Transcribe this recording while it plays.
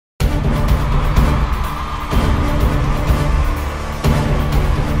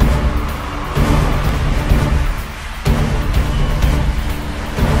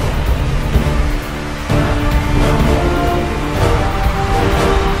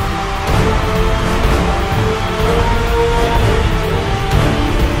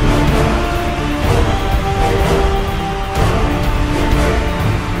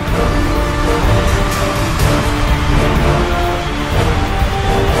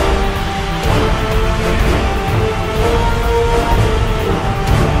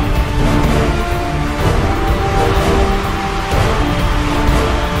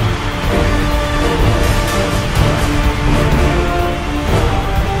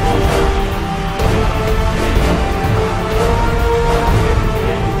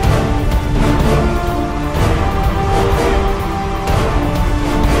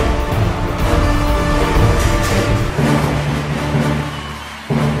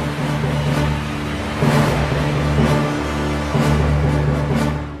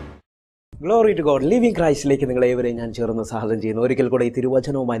Glory to God. Living ക്രൈസ്റ്റിലേക്ക് നിങ്ങളേവരെയും ഞാൻ ചേർന്ന് സ്വാഗതം ചെയ്യുന്നു. ഒരിക്കൽ കൂടെ ഈ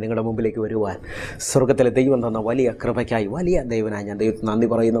തിരുവചനവുമായി നിങ്ങളുടെ മുമ്പിലേക്ക് വരുവാൻ സ്വർഗ്ഗത്തിലെ ദൈവം തന്ന വലിയ കൃപയ്ക്കായി, വലിയ ദൈവനായി ഞാൻ ദൈവത്തിന് നന്ദി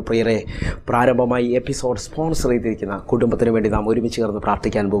പറയുന്നു. പ്രിയരെ, പ്രാരംഭമായി എപ്പിസോഡ് സ്പോൺസർ ചെയ്തിരിക്കുന്ന കുടുംബത്തിന് വേണ്ടി നാം ഒരുമിച്ച് ചേർന്ന്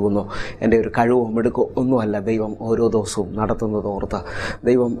പ്രാർത്ഥിക്കാൻ പോകുന്നു. എൻ്റെ ഒരു കഴിവോ മിടുക്കോ ഒന്നുമല്ല, ദൈവം ഓരോ ദിവസവും നടത്തുന്നത് ഓർത്ത്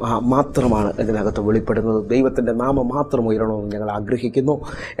ദൈവം മാത്രമാണ് ഇതിനകത്ത് വെളിപ്പെടുന്നത്. ദൈവത്തിൻ്റെ നാമം മാത്രം ഉയരണമെന്ന് ഞങ്ങൾ ആഗ്രഹിക്കുന്നു.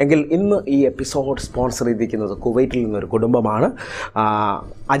 എങ്കിൽ ഇന്ന് ഈ എപ്പിസോഡ് സ്പോൺസർ ചെയ്തിരിക്കുന്നത് കുവൈറ്റിൽ നിന്നൊരു കുടുംബമാണ്.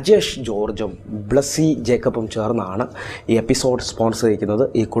 അജേഷ് ജോർജും ബ്ലസ്സി ജേക്കബും ചേർന്നാണ് ഈ എപ്പിസോഡ് സ്പോൺസർ ചെയ്തിരിക്കുന്നത്.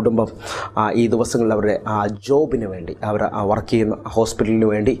 ഈ കുടുംബം ഈ ദിവസങ്ങളിൽ അവരുടെ ജോബിന് വേണ്ടി, അവർ വർക്ക് ചെയ്യുന്ന ഹോസ്പിറ്റലിന്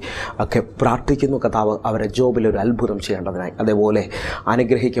വേണ്ടി ഒക്കെ പ്രാർത്ഥിക്കുന്നു. കർത്താവ് അവരെ ജോബിലൊരു അത്ഭുതം ചെയ്യേണ്ടതിനായി, അതേപോലെ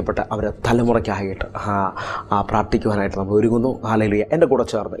അനുഗ്രഹിക്കപ്പെട്ട അവരെ തലമുറയ്ക്കായിട്ട് പ്രാർത്ഥിക്കുവാനായിട്ട് നമ്മൾ ഒരുങ്ങുന്നു. ഹല്ലേലൂയ. എൻ്റെ കൂടെ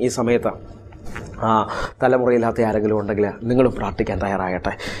ചേർന്ന് ഈ സമയത്ത് തലമുറയില്ലാത്ത ആരെങ്കിലും ഉണ്ടെങ്കിൽ നിങ്ങളും പ്രാർത്ഥിക്കാൻ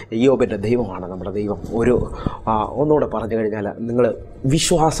തയ്യാറാകട്ടെ. യോബിൻ്റെ ദൈവമാണ് നമ്മുടെ ദൈവം. ഒന്നുകൂടെ പറഞ്ഞു കഴിഞ്ഞാൽ, നിങ്ങൾ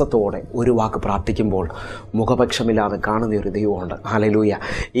വിശ്വാസത്തോടെ ഒരു വാക്ക് പ്രാർത്ഥിക്കുമ്പോൾ മുഖപക്ഷമില്ലാതെ കാണുന്ന ഒരു ദൈവമുണ്ട്. ഹല്ലേലൂയ.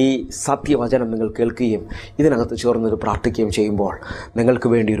 ഈ സത്യവചനം നിങ്ങൾ കേൾക്കുകയും ഇതിനകത്ത് ചേർന്നൊരു പ്രാർത്ഥിക്കുകയും ചെയ്യുമ്പോൾ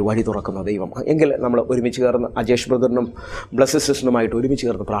നിങ്ങൾക്ക് വേണ്ടി ഒരു വഴി തുറക്കുന്ന ദൈവം. എങ്കിൽ നമ്മൾ ഒരുമിച്ച് ചേർന്ന് അജേഷ് ബ്രദറിനും ബ്ലസ്സി സിസ്റ്ററുമായിട്ട് ഒരുമിച്ച്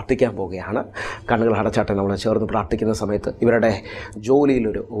ചേർന്ന് പ്രാർത്ഥിക്കാൻ പോവുകയാണ്. കണ്ണുകൾ അടച്ചാട്ടെ. നമ്മൾ ചേർന്ന് പ്രാർത്ഥിക്കുന്ന സമയത്ത് ഇവരുടെ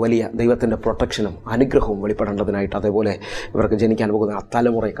ജോലിയിലൊരു വലിയ ദൈവത്തിൻ്റെ പ്രൊട്ടക്ഷനും അനുഗ്രഹവും വെളിപ്പെടേണ്ടതിനായിട്ട്, അതേപോലെ ഇവർക്ക് ജനിക്കാൻ പോകുന്ന ആ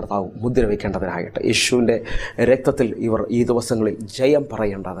തലമുറയെ കർത്താവ് മുദ്ര വയ്ക്കേണ്ടതിനായിട്ട്, യേശുവിൻ്റെ രക്തത്തിൽ ഇവർ ഈ ദിവസങ്ങളിൽ ജയം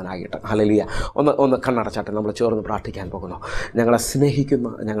പറയേണ്ടതിനായിട്ട്. ഹല്ലേലൂയ. ഒന്ന് കണ്ണടച്ചാട്ടെ. നമ്മൾ ചേർന്ന് പ്രാർത്ഥിക്കാൻ പോകുന്നു. ഞങ്ങളെ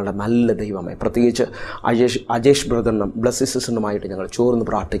സ്നേഹിക്കുന്ന ഞങ്ങളുടെ നല്ല ദൈവമേ, പ്രത്യേകിച്ച് അജേഷ് ബ്രദറിനും ബ്ലസ്സി സിസ്റ്ററിനുമായിട്ട് ഞങ്ങൾ ചേർന്ന്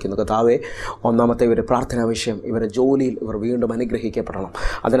പ്രാർത്ഥിക്കുന്നു. കർത്താവേ, ഒന്നാമത്തെ ഇവരുടെ പ്രാർത്ഥനാ വിഷയം, ഇവരുടെ ജോലിയിൽ ഇവർ വീണ്ടും അനുഗ്രഹിക്കപ്പെടണം.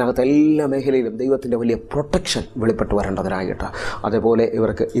 അതിനകത്ത് എല്ലാ മേഖലയിലും ദൈവത്തിൻ്റെ വലിയ പ്രൊട്ടക്ഷൻ വെളിപ്പെട്ട് വരേണ്ടതിനായിട്ട്, അതേപോലെ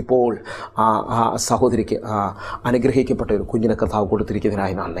ഇവർക്ക് ഇപ്പോൾ ആ സഹോദരിക്ക് അനുഗ്രഹിക്കപ്പെട്ട ഒരു കുഞ്ഞിനെ കർത്താവ്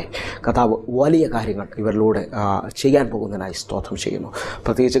കൊടുത്തിരിക്കുന്നതിനായി നന്ദി. കർത്താവ് വലിയ കാര്യങ്ങൾ ഇവരിലൂടെ ചെയ്യാൻ പോകുന്നതിനായി സ്തോത്രം ചെയ്യുന്നു.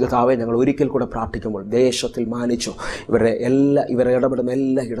 പ്രത്യേകിച്ച് കർത്താവെ, ഞങ്ങൾ ഒരിക്കൽ കൂടെ പ്രാർത്ഥിക്കുമ്പോൾ ദേശത്തിൽ മാനിച്ചു ഇവരെ ഇടപെടുന്ന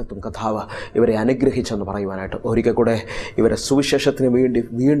എല്ലായിടത്തും കർത്താവ് ഇവരെ അനുഗ്രഹിച്ചെന്ന് പറയുവാനായിട്ട്, ഒരിക്കൽ കൂടെ ഇവരെ സുവിശേഷത്തിന് വേണ്ടി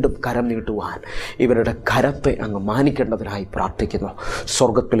വീണ്ടും കരം നീട്ടുവാൻ ഇവരുടെ കരത്തെ അങ്ങ് മാനിക്കേണ്ടതിനായി പ്രാർത്ഥിക്കുന്നു.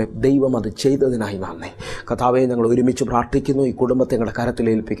 സ്വർഗ്ഗത്തിലെ ദൈവം അത് ചെയ്തതിനായി നന്ദി. കർത്താവെ, ഞങ്ങൾ ഒരുമിച്ച് പ്രാർത്ഥിക്കുന്നു. ഈ കുടുംബത്തെ ഞങ്ങളുടെ കരത്തിൽ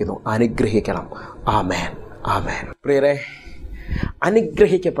ഏൽപ്പിക്കുന്നു. അനുഗ്രഹിക്കണം. ആമേൻ, ആമേൻ. പ്രിയരെ,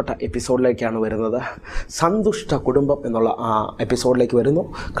 അനുഗ്രഹിക്കപ്പെട്ട എപ്പിസോഡിലേക്കാണ് വരുന്നത്. സന്തുഷ്ട കുടുംബം എന്നുള്ള ആ എപ്പിസോഡിലേക്ക് വരുന്നു.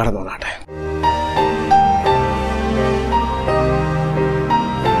 കടന്നു വന്നാട്ടെ.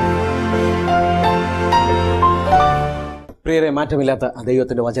 പ്രിയരെ, മാറ്റമില്ലാത്ത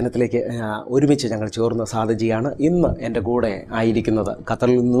ദൈവത്തിൻ്റെ വചനത്തിലേക്ക് ഒരുമിച്ച് ഞങ്ങൾ ചേർന്ന് സാധിക്കുകയാണ്. ഇന്ന് എൻ്റെ കൂടെ ആയിരിക്കുന്നത്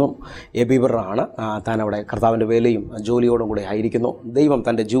ഖത്തറിൽ നിന്നും എബിബറാണ്. താൻ അവിടെ കർത്താവിൻ്റെ വേലയും ജോലിയോടും കൂടെ ആയിരിക്കുന്നു. ദൈവം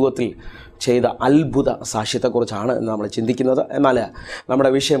തൻ്റെ ജീവിതത്തിൽ ചെയ്ത അത്ഭുത സാക്ഷ്യത്തെക്കുറിച്ചാണ് നമ്മൾ ചിന്തിക്കുന്നത്. എന്നാൽ നമ്മുടെ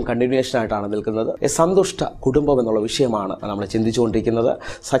വിഷയം കണ്ടിന്യൂഷനായിട്ടാണ് നിൽക്കുന്നത്. സന്തുഷ്ട കുടുംബം എന്നുള്ള വിഷയമാണ് നമ്മൾ ചിന്തിച്ചുകൊണ്ടിരിക്കുന്നത്.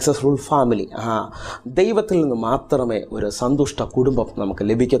 Successful family. ദൈവത്തിൽ നിന്ന് മാത്രമേ ഒരു സന്തുഷ്ട കുടുംബം നമുക്ക്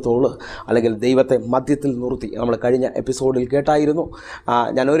ലഭിക്കത്തുള്ളൂ. അല്ലെങ്കിൽ ദൈവത്തെ മധ്യത്തിൽ നിർത്തി, നമ്മൾ കഴിഞ്ഞ എപ്പിസോഡിൽ കേട്ടായിരുന്നു.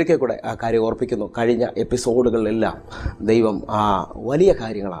 ഞാൻ ഒരിക്കൽ കൂടെ ആ കാര്യം ഓർപ്പിക്കുന്നു. കഴിഞ്ഞ എപ്പിസോഡുകളിലെല്ലാം ദൈവം വലിയ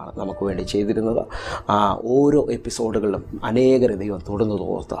കാര്യങ്ങളാണ് നമുക്ക് വേണ്ടി ചെയ്തിരുന്നത്. ഓരോ എപ്പിസോഡുകളിലും അനേകരെ ദൈവം തൊടുന്നത്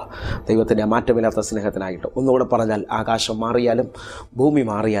ഓർത്ത് ദൈവത്തിൻ്റെ മാറ്റമില്ലാത്ത സ്നേഹത്തിനായിട്ട്, ഒന്നുകൂടെ പറഞ്ഞാൽ, ആകാശം മാറിയാലും ഭൂമി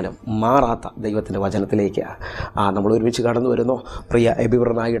മാറിയാലും മാറാത്ത ദൈവത്തിൻ്റെ വചനത്തിലേക്ക് നമ്മൾ ഒരുമിച്ച് കടന്നു വരുന്നു. പ്രിയ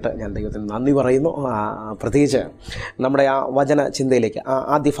എബിബ്രനായിട്ട് ഞാൻ ദൈവത്തിന് നന്ദി പറയുന്നു. പ്രത്യേകിച്ച് നമ്മുടെ ആ വചന ചിന്തയിലേക്ക്,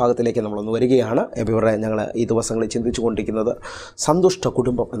 ആദ്യ ഭാഗത്തിലേക്ക് നമ്മളൊന്ന് വരികയാണ്. എബിബ്രെ, ഞങ്ങൾ ഈ ദിവസങ്ങളിൽ ചിന്തിച്ചു കൊണ്ടിരിക്കുന്നത് സന്തുഷ്ട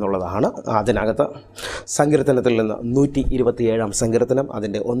കുടുംബം എന്നുള്ളതാണ്. അതിനകത്ത് സങ്കീർത്തനത്തിൽ നിന്ന് 127 സങ്കീർത്തനം,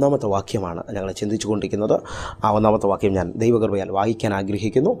 അതിൻ്റെ 1-ാമത്തെ വാക്യമാണ് ഞങ്ങൾ ചിന്തിച്ചു കൊണ്ടിരിക്കുന്നത്. ആ 1-ാമത്തെ വാക്യം ഞാൻ ദൈവകൃപയാൽ വായിക്കാൻ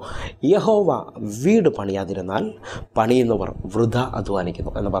ആഗ്രഹിക്കുന്നു. യഹോവ വീട് പണിയാതിരുന്നാൽ പണിയുന്നവർ വൃഥ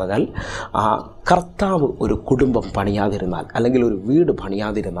അധ്വാനിക്കുന്നു എന്ന് പറഞ്ഞാൽ, കർത്താവ് ഒരു കുടുംബം പണിയാതിരുന്നാൽ, അല്ലെങ്കിൽ ഒരു വീട്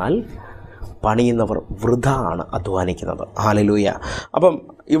പണിയാതിരുന്നാൽ പണിയുന്നവർ വൃഥ ആണ് അധ്വാനിക്കുന്നത്. ഹല്ലേലൂയ. അപ്പം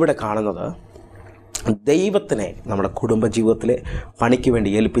ഇവിടെ കാണുന്നത്, ദൈവത്തിനെ നമ്മുടെ കുടുംബജീവിതത്തിലെ പണിക്ക് വേണ്ടി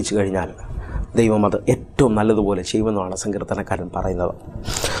ഏൽപ്പിച്ചു കഴിഞ്ഞാൽ ദൈവം അത് ഏറ്റവും നല്ലതുപോലെ ചെയ്യുമെന്നാണ് സങ്കീർത്തനക്കാരൻ പറയുന്നത്.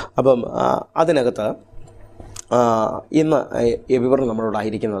 അപ്പം അതിനകത്ത് ഇന്ന് വിവരണം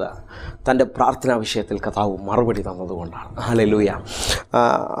നമ്മളോടായിരിക്കുന്നത് തൻ്റെ പ്രാർത്ഥനാ വിഷയത്തിൽ കർത്താവ് മറുപടി തന്നതുകൊണ്ടാണ്. ഹല്ലേലൂയ.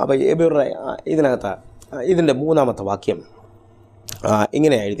 അപ്പോൾ എബിവറെ ഇതിനകത്ത് ഇതിൻ്റെ 3-ാമത്തെ വാക്യം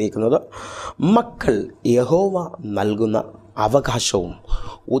ഇങ്ങനെ എഴുതിയിരിക്കുന്നത്, മക്കൾ യഹോവ നൽകുന്ന അവകാശവും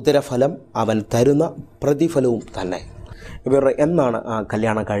ഉദരഫലം അവൻ തരുന്ന പ്രതിഫലവും തന്നെ. ഇവരുടെ എന്നാണ്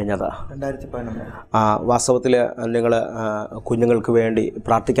കല്യാണം കഴിഞ്ഞത്? 2011. വാസ്തവത്തിൽ നിങ്ങൾ കുഞ്ഞുങ്ങൾക്ക് വേണ്ടി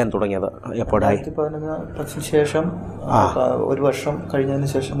പ്രാർത്ഥിക്കാൻ തുടങ്ങിയത് എപ്പോഴായി? 2011 ശേഷം 1 വർഷം കഴിഞ്ഞതിന്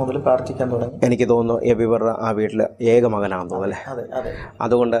ശേഷം മുതൽ പ്രാർത്ഥിക്കാൻ തുടങ്ങി. എനിക്ക് തോന്നുന്നു ഇവരുടെ ആ വീട്ടിൽ ഏക മകനാണെന്ന് തോന്നുന്നു അല്ലേ? അതെ.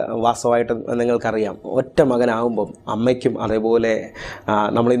 അതുകൊണ്ട് വാസ്തവമായിട്ട് നിങ്ങൾക്കറിയാം, ഒറ്റ മകനാകുമ്പം അമ്മയ്ക്കും അതേപോലെ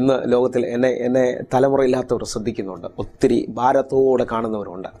നമ്മൾ ഇന്ന് ലോകത്തിൽ എന്നെ തലമുറയില്ലാത്തവർ ശ്രദ്ധിക്കുന്നുണ്ട്, ഒത്തിരി ഭാരത്തോടെ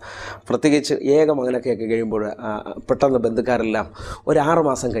കാണുന്നവരുണ്ട്. പ്രത്യേകിച്ച് ഏക മകനൊക്കെ കഴിയുമ്പോൾ പെട്ടെന്ന് ബന്ധുക്കാരെല്ലാം ഒരു 6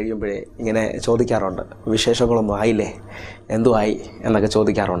 മാസം കഴിയുമ്പോഴേ ഇങ്ങനെ ചോദിക്കാറുണ്ട്, വിശേഷങ്ങളൊന്നും ആയില്ലേ, എന്തുമായി എന്നൊക്കെ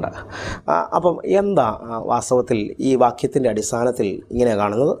ചോദിക്കാറുണ്ട്. അപ്പം എന്താ വാസ്തവത്തിൽ ഈ വാക്യത്തിൻ്റെ അടിസ്ഥാനത്തിൽ ഇങ്ങനെ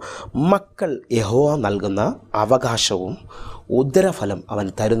കാണുന്നത്? മക്കൾ യഹോവ നൽകുന്ന അവകാശവും ഉദരഫലം അവൻ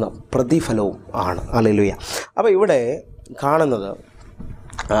തരുന്ന പ്രതിഫലവും ആണ്. ഹല്ലേലൂയ. അപ്പോൾ ഇവിടെ കാണുന്നത്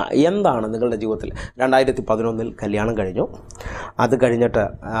എന്താണ്? നിങ്ങളുടെ ജീവിതത്തിൽ 2011 കല്യാണം കഴിഞ്ഞു, അത് കഴിഞ്ഞിട്ട്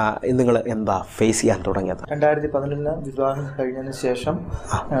നിങ്ങൾ എന്താ ഫേസ് ചെയ്യാൻ തുടങ്ങിയത്? 2011 വിവാഹം കഴിഞ്ഞതിന് ശേഷം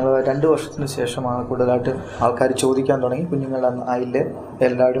ഞങ്ങൾ 2 വർഷത്തിന് ശേഷമാണ് കൂടുതലായിട്ട് ആൾക്കാർ ചോദിക്കാൻ തുടങ്ങി, കുഞ്ഞുങ്ങൾ ആയില്ലേ,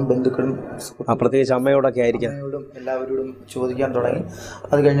 എല്ലാവരും ബന്ധുക്കളും പ്രത്യേകിച്ച് അമ്മയോടൊക്കെ ആയിരിക്കും, അമ്മയോടും എല്ലാവരോടും ചോദിക്കാൻ തുടങ്ങി.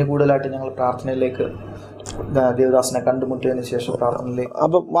 അത് കഴിഞ്ഞ് കൂടുതലായിട്ട് ഞങ്ങൾ പ്രാർത്ഥനയിലേക്ക്, ദേവദാസനെ കണ്ടുമുട്ടിയതിന് ശേഷം പ്രാർത്ഥനയിലേക്ക്.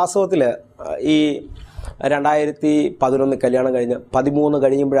 അപ്പം വാസ്തവത്തിൽ ഈ 2011 കല്യാണം കഴിഞ്ഞ് 13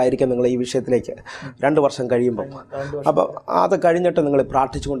 കഴിയുമ്പോഴായിരിക്കും നിങ്ങൾ ഈ വിഷയത്തിലേക്ക് 2 വർഷം കഴിയുമ്പോൾ. അപ്പം അത് കഴിഞ്ഞിട്ട് നിങ്ങൾ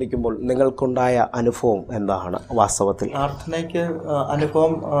പ്രാർത്ഥിച്ചുകൊണ്ടിരിക്കുമ്പോൾ നിങ്ങൾക്കുണ്ടായ അനുഭവം എന്താണ്? വാസ്തവത്തിൽ പ്രാർത്ഥനയ്ക്ക്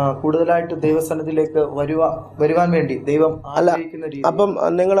അനുഭവം കൂടുതലായിട്ട് ദൈവസന്നിധിയിലേക്ക് വരുവാൻ വേണ്ടി ദൈവം ആഗ്രഹിക്കുന്ന രീതി. അപ്പം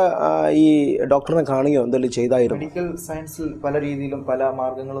നിങ്ങൾ ഈ ഡോക്ടറിനെ കാണുകയോ എന്തെങ്കിലും ചെയ്തായിരുന്നു? മെഡിക്കൽ സയൻസിൽ പല രീതിയിലും പല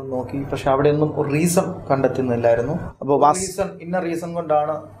മാർഗങ്ങളും നോക്കി, പക്ഷെ അവിടെ ഒന്നും ഒരു റീസൺ കണ്ടെത്തുന്നില്ലായിരുന്നു. അപ്പോൾ ഇന്ന റീസൺ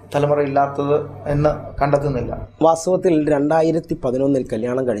കൊണ്ടാണ് തലമുറ ഇല്ലാത്തത് എന്ന് കണ്ടെത്തുന്നില്ല. വാസ്തവത്തിൽ 2011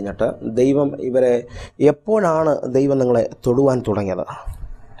 കല്യാണം കഴിഞ്ഞിട്ട് ദൈവം ഇവരെ എപ്പോഴാണ് ദൈവം നിങ്ങളെ തൊടുവാൻ തുടങ്ങിയത്?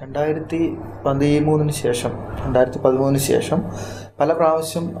 2013 ശേഷം പല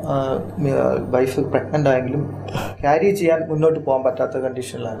പ്രാവശ്യം വൈഫ് പ്രഗ്നൻ്റ് ആയെങ്കിലും ക്യാരി ചെയ്യാൻ മുന്നോട്ട് പോകാൻ പറ്റാത്ത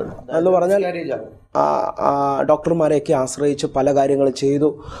കണ്ടീഷനിലായിരുന്നു. എന്ന് പറഞ്ഞാൽ ഡോക്ടർമാരെയൊക്കെ ആശ്രയിച്ച് പല കാര്യങ്ങൾ ചെയ്തു,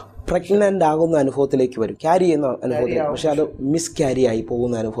 പ്രഗ്നൻ്റ് ആകുന്ന അനുഭവത്തിലേക്ക് വരും, ക്യാരി ചെയ്യുന്ന അനുഭവത്തിലേക്ക്, പക്ഷെ അത് മിസ് ക്യാരി ആയി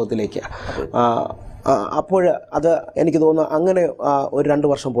പോകുന്ന അനുഭവത്തിലേക്ക്. അപ്പോൾ അത് എനിക്ക് തോന്നുന്നു അങ്ങനെ ഒരു 2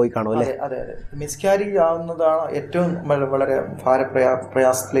 വർഷം പോയി കാണും അല്ലേ? അതെ. മിസ്കാരി ആവുന്നതാണ് ഏറ്റവും വളരെ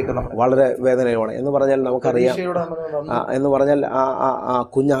പ്രയാസത്തിലേക്ക് വളരെ വേദനയോടെ എന്ന് പറഞ്ഞാൽ നമുക്കറിയാം. എന്ന് പറഞ്ഞാൽ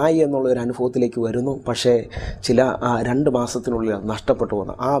കുഞ്ഞായി എന്നുള്ളൊരു അനുഭവത്തിലേക്ക് വരുന്നു, പക്ഷേ ചില 2 മാസത്തിനുള്ളിൽ നഷ്ടപ്പെട്ടു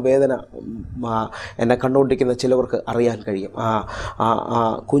പോകുന്നു. ആ വേദന എന്നെ കണ്ടുകൊണ്ടിരിക്കുന്ന ചിലവർക്ക് അറിയാൻ കഴിയും.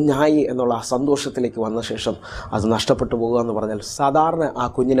 കുഞ്ഞായി എന്നുള്ള ആ സന്തോഷത്തിലേക്ക് വന്ന ശേഷം അത് നഷ്ടപ്പെട്ടു പോകുക എന്ന് പറഞ്ഞാൽ സാധാരണ ആ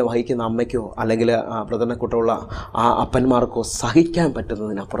കുഞ്ഞിനെ വഹിക്കുന്ന അമ്മയ്ക്കോ അല്ലെങ്കിൽ പ്രധാനക്കുട്ടുള്ള ആ അപ്പന്മാർക്കോ സഹിക്കാൻ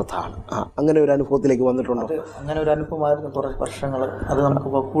പറ്റുന്നതിനപ്പുറത്താണ്. അങ്ങനെ ഒരു അനുഭവത്തിലേക്ക് വന്നിട്ടുണ്ടോ? അങ്ങനെ ഒരു അനുഭവമായിരുന്നു കുറച്ച് വർഷങ്ങൾ. അത് നമുക്ക്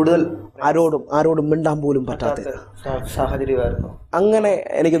കൂടുതൽ ആരോടും മിണ്ടാൻ പോലും പറ്റാത്ത സാഹചര്യമായിരുന്നു. അങ്ങനെ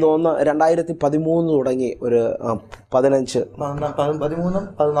എനിക്ക് തോന്നുന്നു 2013 തുടങ്ങി ഒരു 15, 13,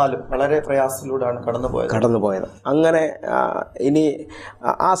 14 വളരെ പ്രയാസത്തിലൂടെയാണ് കടന്നുപോയത്. അങ്ങനെ ഇനി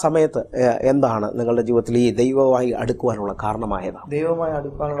ആ സമയത്ത് എന്താണ് നിങ്ങളുടെ ജീവിതത്തിൽ ഈ ദൈവവുമായി അടുക്കുവാനുള്ള കാരണമായത്? ദൈവവുമായി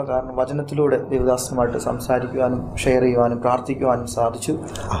അടുക്കുവാനുള്ള കാരണം വചനത്തിലൂടെ ദേവദാസനുമായിട്ട് സംസാരിക്കുവാനും ഷെയർ ചെയ്യുവാനും പ്രാർത്ഥിക്കുവാനും സാധിച്ചു.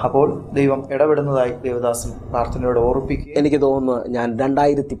 അപ്പോൾ ദൈവം ഇടപെടുന്നതായി ദേവദാസൻ പ്രാർത്ഥനയോടെ ഓർപ്പിക്കുക. എനിക്ക് തോന്നുന്നു ഞാൻ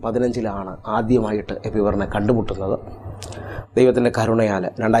 2015 ആദ്യമായിട്ട് എപ്പിവറിനെ കണ്ടുമുട്ടുന്നത്. ദൈവത്തിൻ്റെ കരുണയാൽ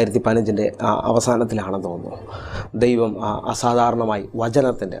 2015 അവസാനത്തിലാണെന്ന് തോന്നുന്നു ദൈവം അസാധാരണമായി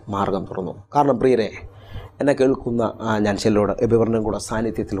വചനത്തിൻ്റെ മാർഗം തുറന്നു. കാരണം പ്രിയരെ, എന്നെ കേൾക്കുന്ന ഞാൻ ചിലരോട് എബിവറിനും കൂടെ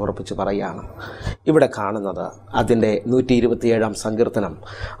സാന്നിധ്യത്തിൽ ഉറപ്പിച്ച് പറയുകയാണ്. ഇവിടെ കാണുന്നത് അതിൻ്റെ 127 സങ്കീർത്തനം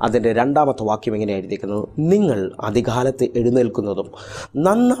അതിൻ്റെ 2ാമത്തെ വാക്യം എങ്ങനെ എഴുതിയിരിക്കുന്നത്? നിങ്ങൾ അതികാലത്ത് എഴുന്നേൽക്കുന്നതും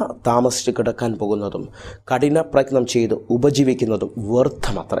നന്ന താമസിച്ച് കിടക്കാൻ പോകുന്നതും കഠിന പ്രയത്നം ചെയ്ത് ഉപജീവിക്കുന്നതും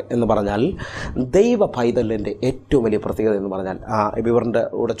വ്യർത്ഥമത്രേ എന്ന് പറഞ്ഞാൽ ദൈവ പൈതലിൻ്റെ ഏറ്റവും വലിയ പ്രത്യേകത എന്ന് പറഞ്ഞാൽ എബിവറിൻ്റെ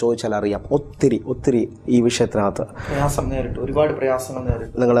കൂടെ ചോദിച്ചാൽ അറിയാം, ഒത്തിരി ഈ വിഷയത്തിനകത്ത് ഒരുപാട് പ്രയാസങ്ങൾ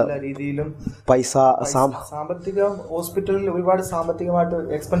നേരിട്ടു. നിങ്ങൾ രീതിയിലും പൈസ സാമ്പത്തിക ഹോസ്പിറ്റലിൽ ഒരുപാട് സാമ്പത്തികമായിട്ട്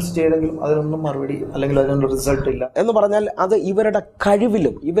എക്സ്പെൻസ് ചെയ്തെങ്കിലും അതിനൊന്നും മറുപടി അല്ലെങ്കിൽ അതിനൊന്നും റിസൾട്ട് ഇല്ല എന്ന് പറഞ്ഞാൽ അത് ഇവരുടെ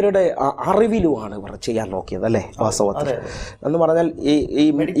കഴിവിലും ഇവരുടെ അറിവിലുമാണ് ഇവർ ചെയ്യാൻ നോക്കിയത് അല്ലേ? വാസ്തവത്തിൽ എന്ന് പറഞ്ഞാൽ ഈ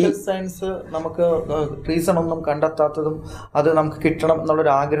മെഡിക്കൽ സയൻസ് നമുക്ക് റീസൺ ഒന്നും കണ്ടെത്താത്തതും അത് നമുക്ക് കിട്ടണം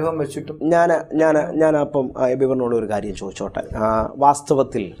എന്നുള്ളൊരു ആഗ്രഹം വെച്ചിട്ടും ഞാൻ അപ്പം എബിവറിനോട് ഒരു കാര്യം ചോദിച്ചോട്ടെ.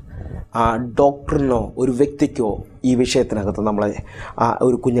 വാസ്തവത്തിൽ ഡോക്ടറിനോ ഒരു വ്യക്തിക്കോ ഈ വിഷയത്തിനകത്ത് നമ്മളെ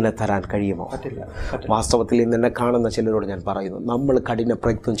ഒരു കുഞ്ഞിനെ തരാൻ കഴിയുമോ? വാസ്തവത്തിൽ ഇന്ന് എന്നെ കാണുന്ന ചിലരോട് ഞാൻ പറയുന്നു, നമ്മൾ കഠിന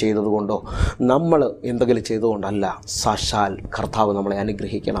പ്രയത്നം ചെയ്തതുകൊണ്ടോ നമ്മൾ എന്തെങ്കിലും ചെയ്തുകൊണ്ടല്ല, സാക്ഷാൽ കർത്താവ് നമ്മളെ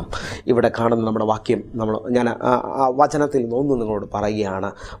അനുഗ്രഹിക്കണം. ഇവിടെ കാണുന്ന നമ്മുടെ വാക്യം ഞാൻ വചനത്തിൽ നിന്ന് നിങ്ങളോട്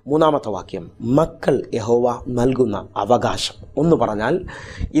പറയുകയാണ്. 3ാമത്തെ വാക്യം, മക്കൾ യഹോവ നൽകുന്ന അവകാശം. ഒന്ന് പറഞ്ഞാൽ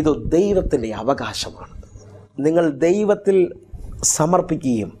ഇത് ദൈവത്തിൻ്റെ അവകാശമാണ്. നിങ്ങൾ ദൈവത്തിൽ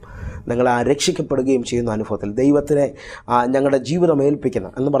സമർപ്പിക്കുകയും നിങ്ങൾ രക്ഷിക്കപ്പെടുകയും ചെയ്യുന്ന അനുഭവത്തിൽ ദൈവത്തിനെ ഞങ്ങളുടെ ജീവിതം ഏൽപ്പിക്കുന്ന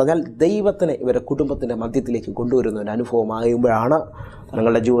എന്ന് പറഞ്ഞാൽ ദൈവത്തിനെ ഇവരുടെ കുടുംബത്തിൻ്റെ മധ്യത്തിലേക്ക് കൊണ്ടുവരുന്ന ഒരു അനുഭവമാകുമ്പോഴാണ്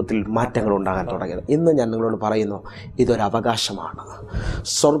നിങ്ങളുടെ ജീവിതത്തിൽ മാറ്റങ്ങൾ ഉണ്ടാകാൻ തുടങ്ങിയത്. ഇന്ന് ഞാൻ നിങ്ങളോട് പറയുന്നു, ഇതൊരു അവകാശമാണ്.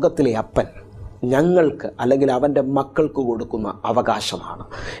 സ്വർഗത്തിലെ അപ്പൻ ഞങ്ങൾക്ക് അല്ലെങ്കിൽ അവൻ്റെ മക്കൾക്ക് കൊടുക്കുന്ന അവകാശമാണ്.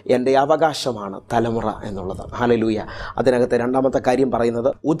 എൻ്റെ അവകാശമാണ് തലമുറ എന്നുള്ളത്. ഹല്ലേലൂയ. അതിനകത്ത് രണ്ടാമത്തെ കാര്യം പറയുന്നത്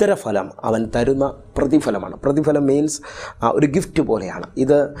ഉദരഫലം അവൻ തരുന്ന പ്രതിഫലമാണ്. പ്രതിഫലം മീൻസ് ഒരു ഗിഫ്റ്റ് പോലെയാണ്.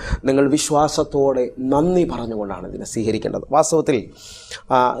 ഇത് നിങ്ങൾ വിശ്വാസത്തോടെ നന്ദി പറഞ്ഞുകൊണ്ടാണ് ഇതിനെ സ്വീകരിക്കേണ്ടത്. വാസ്തവത്തിൽ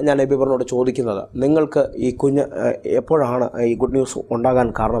ഞാൻ എബിബറിനോട് ചോദിക്കുന്നത്, നിങ്ങൾക്ക് ഈ കുഞ്ഞ് എപ്പോഴാണ് ഈ ഗുഡ് ന്യൂസ് ഉണ്ടാകാൻ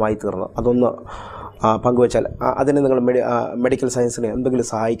കാരണമായി തീർന്നത്? അതൊന്ന് പങ്കുവച്ചാൽ അതിന് നിങ്ങൾ മെഡിക്കൽ സയൻസിനെ എന്തെങ്കിലും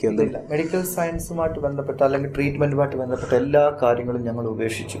സഹായിക്കുന്നില്ല? മെഡിക്കൽ സയൻസുമായിട്ട് ബന്ധപ്പെട്ട അല്ലെങ്കിൽ ട്രീറ്റ്മെൻറ്റുമായിട്ട് ബന്ധപ്പെട്ട എല്ലാ കാര്യങ്ങളും ഞങ്ങൾ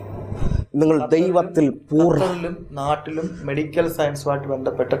ഉപേക്ഷിച്ചു. നിങ്ങൾ ദൈവത്തിൽ പൂർണ്ണത്തിലും നാട്ടിലും മെഡിക്കൽ സയൻസുമായിട്ട്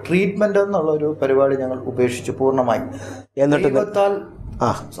ബന്ധപ്പെട്ട ട്രീറ്റ്മെൻറ്റ് എന്നുള്ള ഒരു പരിപാടി ഞങ്ങൾ ഉപേക്ഷിച്ചു പൂർണ്ണമായി. എന്നിട്ട് ദൈവത്താൽ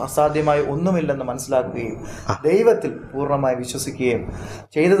അസാധ്യമായി ഒന്നുമില്ലെന്ന് മനസ്സിലാക്കുകയും ദൈവത്തിൽ പൂർണ്ണമായി വിശ്വസിക്കുകയും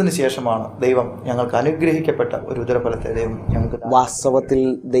ചെയ്തതിന് ശേഷമാണ് ദൈവം ഞങ്ങൾക്ക് അനുഗ്രഹിക്കപ്പെട്ട ഒരു ഉദരഫലത്തെ ദൈവം ഞങ്ങൾക്ക്. വാസ്തവത്തിൽ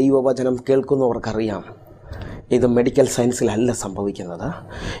ദൈവവചനം കേൾക്കുന്നവർക്കറിയാം, ഇത് മെഡിക്കൽ സയൻസിലല്ല സംഭവിക്കുന്നത്.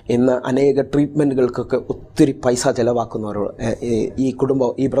 ഇന്ന് അനേക ട്രീറ്റ്മെൻറ്റുകൾക്കൊക്കെ ഒത്തിരി പൈസ ചിലവാക്കുന്നവർ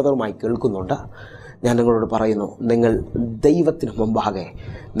ഈ ബ്രദറുമായി കേൾക്കുന്നുണ്ട്. ഞാൻ നിങ്ങളോട് പറയുന്നു, നിങ്ങൾ ദൈവത്തിന് മുമ്പാകെ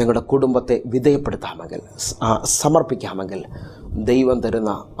നിങ്ങളുടെ കുടുംബത്തെ വിധേയപ്പെടുത്താമെങ്കിൽ, സമർപ്പിക്കാമെങ്കിൽ ദൈവം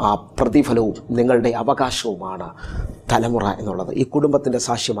തരുന്ന ആ പ്രതിഫലവും നിങ്ങളുടെ അവകാശവുമാണ് തലമുറ എന്നുള്ളത്. ഈ കുടുംബത്തിൻ്റെ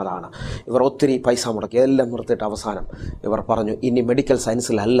സാക്ഷ്യം അതാണ്. ഇവർ ഒത്തിരി പൈസ മുടക്കി എല്ലാം നിർത്തിയിട്ട് അവസാനം ഇവർ പറഞ്ഞു, ഇനി മെഡിക്കൽ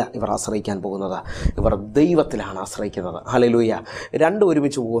സയൻസിലല്ല ഇവർ ആശ്രയിക്കാൻ പോകുന്നത്, ഇവർ ദൈവത്തിലാണ് ആശ്രയിക്കുന്നത്. ഹല്ലേലൂയ. രണ്ടും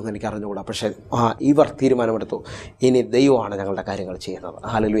ഒരുമിച്ച് പോകുമെന്ന് എനിക്ക് അറിഞ്ഞുകൂടാ. പക്ഷേ ഇവർ തീരുമാനമെടുത്തു, ഇനി ദൈവമാണ് ഞങ്ങളുടെ കാര്യങ്ങൾ ചെയ്യുന്നത്.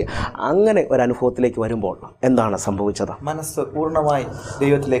 ഹല്ലേലൂയ. അങ്ങനെ ഒരു അനുഭവത്തിലേക്ക് വരുമ്പോൾ എന്താണ് സംഭവിച്ചത്? മനസ്സ് പൂർണ്ണമായി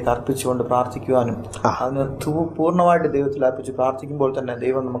ദൈവത്തിലേക്ക് അർപ്പിച്ചുകൊണ്ട് പ്രാർത്ഥിക്കുവാനും അതിന് പൂർണ്ണമായിട്ട് ദൈവത്തിൽ അർപ്പിച്ച് പ്രാർത്ഥിക്കുമ്പോൾ തന്നെ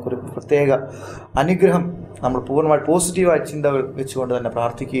ദൈവം നമുക്കൊരു പ്രത്യേക അനുഗ്രഹം, നമ്മൾ പൂർണ്ണമായിട്ട് പോസിറ്റീവായ ചിന്തകൾ വെച്ചുകൊണ്ട് തന്നെ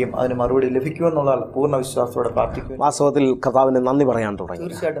പ്രാർത്ഥിക്കുകയും അതിന് മറുപടി ലഭിക്കുമെന്നുള്ള പൂർണ്ണ വിശ്വാസത്തോടെ പ്രാർത്ഥിക്കുകയും വാസ്തവത്തിൽ കർത്താവിന് നന്ദി പറയാൻ തുടങ്ങി.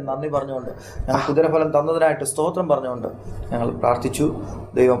 തീർച്ചയായിട്ടും നന്ദി പറഞ്ഞുകൊണ്ട്, ഞങ്ങൾ ഉദരഫലം തന്നതിനായിട്ട് സ്തോത്രം പറഞ്ഞുകൊണ്ട് ഞങ്ങൾ പ്രാർത്ഥിച്ചു.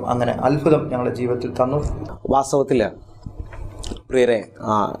 ദൈവം അങ്ങനെ അത്ഭുതം ഞങ്ങളുടെ ജീവിതത്തിൽ തന്നു. വാസ്തവത്തിൽ പ്രിയരെ,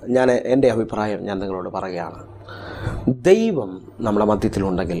 ഞാൻ എൻ്റെ അഭിപ്രായം ഞാൻ നിങ്ങളോട് പറയുകയാണ്. ദൈവം നമ്മുടെ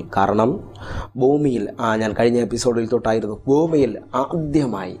മധ്യത്തിലുണ്ടെങ്കിൽ, കാരണം ഭൂമിയിൽ ഞാൻ കഴിഞ്ഞ എപ്പിസോഡിൽ തൊട്ടായിരുന്നു, ഭൂമിയിൽ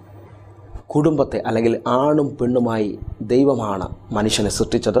ആദ്യമായി കുടുംബത്തെ അല്ലെങ്കിൽ ആണും പെണ്ണുമായി ദൈവമാണ് മനുഷ്യനെ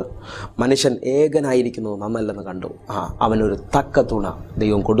സൃഷ്ടിച്ചത്. മനുഷ്യൻ ഏകനായിരിക്കുന്നത് നന്നല്ലെന്ന് കണ്ടു. അവനൊരു തക്ക തുണ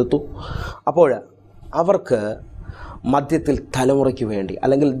ദൈവം കൊടുത്തു. അപ്പോൾ അവർക്ക് മധ്യത്തിൽ തലമുറയ്ക്ക് വേണ്ടി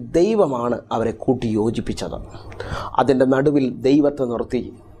അല്ലെങ്കിൽ ദൈവമാണ് അവരെ കൂട്ടി യോജിപ്പിച്ചത്. അതിൻ്റെ നടുവിൽ ദൈവത്തെ നിർത്തി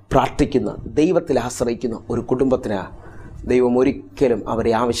പ്രാർത്ഥിക്കുന്ന, ദൈവത്തിൽ ആശ്രയിക്കുന്ന ഒരു കുടുംബത്തിന് ദൈവം ഒരിക്കലും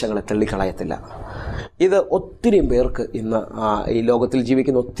അവരെ ആവശ്യങ്ങളെ തള്ളിക്കളയത്തില്ല. ഇത് ഒത്തിരി പേർക്ക് ഇന്ന് ഈ ലോകത്തിൽ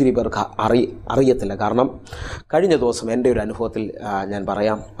ജീവിക്കുന്ന ഒത്തിരി പേർക്ക് അറിയത്തില്ല. കാരണം കഴിഞ്ഞ ദിവസം എൻ്റെ ഒരു അനുഭവത്തിൽ ഞാൻ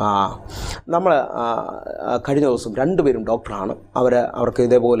പറയാം. നമ്മൾ കഴിഞ്ഞ ദിവസം രണ്ടുപേരും ഡോക്ടറാണ്. അവർക്ക്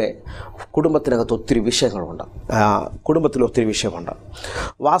ഇതേപോലെ കുടുംബത്തിനകത്ത് ഒത്തിരി വിഷയങ്ങളുണ്ട്. കുടുംബത്തിൽ ഒത്തിരി വിഷയമുണ്ട്.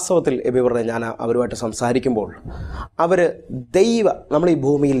 വാസ്തവത്തിൽ ഇവരുടെ ഞാൻ അവരുമായിട്ട് സംസാരിക്കുമ്പോൾ നമ്മൾ ഈ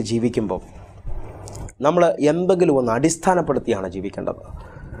ഭൂമിയിൽ ജീവിക്കുമ്പോൾ നമ്മൾ എന്തെങ്കിലും ഒന്ന് അടിസ്ഥാനപ്പെടുത്തിയാണ് ജീവിക്കേണ്ടത്.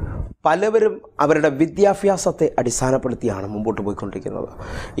 പലവരും അവരുടെ വിദ്യാഭ്യാസത്തെ അടിസ്ഥാനപ്പെടുത്തിയാണ് മുമ്പോട്ട് പോയിക്കൊണ്ടിരിക്കുന്നത്.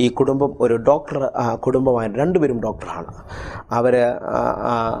 ഈ കുടുംബം ഒരു കുടുംബമായ രണ്ടുപേരും ഡോക്ടറാണ്. അവർ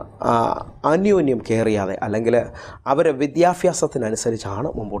അന്യോന്യം കെയർ ചെയ്യാതെ അല്ലെങ്കിൽ അവരെ വിദ്യാഭ്യാസത്തിനനുസരിച്ചാണ്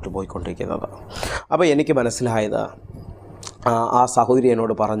മുമ്പോട്ട് പോയിക്കൊണ്ടിരിക്കുന്നത്. അപ്പോൾ എനിക്ക് മനസ്സിലായത്, ആ സഹോദരി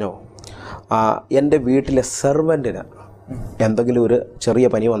എന്നോട് പറഞ്ഞു, എൻ്റെ വീട്ടിലെ സെർവൻറ്റിന് എന്തെങ്കിലും ഒരു ചെറിയ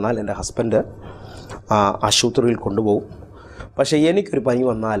പനി വന്നാൽ എൻ്റെ ഹസ്ബൻഡ് ആശുപത്രിയിൽ കൊണ്ടുപോകും. പക്ഷേ എനിക്കൊരു പനി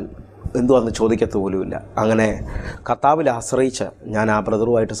വന്നാൽ എന്തുവാന്ന് ചോദിക്കത്ത് പോലുമില്ല. അങ്ങനെ കർത്താവിൽ ആശ്രയിച്ച് ഞാൻ ആ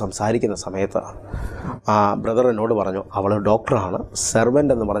ബ്രദറുമായിട്ട് സംസാരിക്കുന്ന സമയത്ത് ആ ബ്രദർ എന്നോട് പറഞ്ഞു, അവൾ ഡോക്ടറാണ്,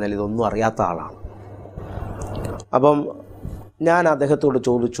 സെർവൻ്റ് എന്ന് പറഞ്ഞാൽ ഇതൊന്നും അറിയാത്ത ആളാണ്. അപ്പം ഞാൻ അദ്ദേഹത്തോട്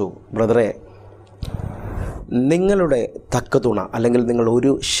ചോദിച്ചു, ബ്രദറെ, നിങ്ങളുടെ തക്കതുണ അല്ലെങ്കിൽ നിങ്ങൾ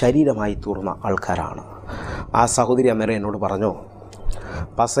ഒരു ശരീരമായി തീർന്ന ആൾക്കാരാണ്. ആ സഹോദരി അന്നേരം എന്നോട് പറഞ്ഞു,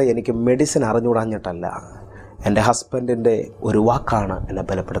 പക്ഷേ എനിക്ക് മെഡിസിൻ അറിഞ്ഞുകൂടാഞ്ഞിട്ടല്ല, എൻ്റെ ഹസ്ബൻഡിൻ്റെ ഒരു വാക്കാണ് എന്നെ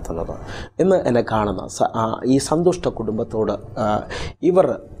ബലപ്പെടുത്തുന്നത്. ഇന്ന് എന്നെ കാണുന്ന ഈ സന്തുഷ്ട കുടുംബത്തോട് ഇവർ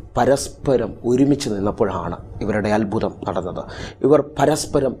പരസ്പരം ഒരുമിച്ച് നിന്നപ്പോഴാണ് ഇവരുടെ അത്ഭുതം നടന്നത്. ഇവർ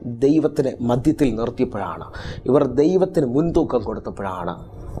പരസ്പരം ദൈവത്തിനെ മധ്യത്തിൽ നിർത്തിയപ്പോഴാണ്, ഇവർ ദൈവത്തിന് മുൻതൂക്കം കൊടുത്തപ്പോഴാണ്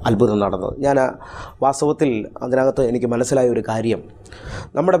അത്ഭുതം നടന്നത്. ഞാൻ വാസ്തവത്തിൽ അതിനകത്ത് എനിക്ക് മനസ്സിലായ ഒരു കാര്യം,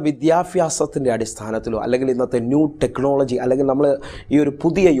 നമ്മുടെ വിദ്യാഭ്യാസത്തിൻ്റെ അടിസ്ഥാനത്തിലോ അല്ലെങ്കിൽ ഇന്നത്തെ ന്യൂ ടെക്നോളജി അല്ലെങ്കിൽ നമ്മൾ ഈ ഒരു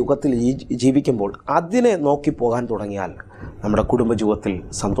പുതിയ യുഗത്തിൽ ജീവിക്കുമ്പോൾ അതിനെ നോക്കി പോകാൻ തുടങ്ങിയാൽ നമ്മുടെ കുടുംബജീവിതത്തിൽ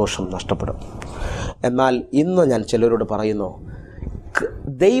സന്തോഷം നഷ്ടപ്പെടും. എന്നാൽ ഇന്ന് ഞാൻ ചിലരോട് പറയുന്നു,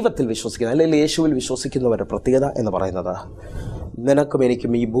 ദൈവത്തിൽ വിശ്വസിക്കുന്ന അല്ലെങ്കിൽ യേശുവിൽ വിശ്വസിക്കുന്നവരുടെ പ്രത്യേകത എന്ന് പറയുന്നത്, നിനക്കും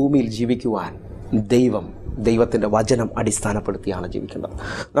എനിക്കും ഈ ഭൂമിയിൽ ജീവിക്കുവാൻ ദൈവത്തിൻ്റെ വചനം അടിസ്ഥാനപ്പെടുത്തിയാണ് ജീവിക്കേണ്ടത്.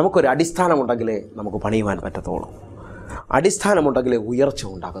 നമുക്കൊരു അടിസ്ഥാനമുണ്ടെങ്കിലേ നമുക്ക് പണിയുവാൻ പറ്റത്തുള്ളൂ. അടിസ്ഥാനമുണ്ടെങ്കിലേ ഉയർച്ച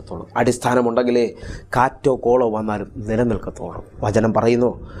ഉണ്ടാകത്തുള്ളൂ. അടിസ്ഥാനമുണ്ടെങ്കിലേ കാറ്റോ കോളോ വന്നാലും നിലനിൽക്കത്തുള്ളൂ. വചനം പറയുന്നു,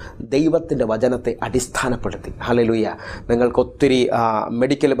 ദൈവത്തിൻ്റെ വചനത്തെ അടിസ്ഥാനപ്പെടുത്തി. ഹല്ലേലൂയ. നിങ്ങൾക്ക് ഒത്തിരി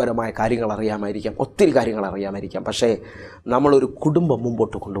മെഡിക്കൽ പരമായ കാര്യങ്ങൾ അറിയാമായിരിക്കാം, ഒത്തിരി കാര്യങ്ങൾ അറിയാമായിരിക്കാം. പക്ഷേ നമ്മളൊരു കുടുംബം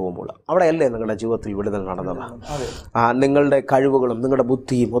മുമ്പോട്ട് കൊണ്ടുപോകുമ്പോൾ അവിടെയല്ലേ നിങ്ങളുടെ ജീവിതത്തിൽ വിടുതൽ നടന്നത്. നിങ്ങളുടെ കഴിവുകളും നിങ്ങളുടെ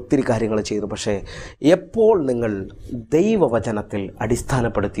ബുദ്ധിയും ഒത്തിരി കാര്യങ്ങൾ ചെയ്തു. പക്ഷേ എപ്പോൾ നിങ്ങൾ ദൈവവചനത്തിൽ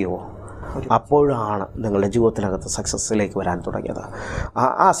അടിസ്ഥാനപ്പെടുത്തിയോ അപ്പോഴാണ് നിങ്ങളുടെ ജീവിതത്തിനകത്ത് സക്സസ്സിലേക്ക് വരാൻ തുടങ്ങിയത്.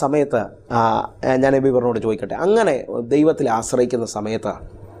 ആ സമയത്ത് ഞാൻ എബിബറിനോട് ചോദിക്കട്ടെ, അങ്ങനെ ദൈവത്തിൽ ആശ്രയിക്കുന്ന സമയത്ത്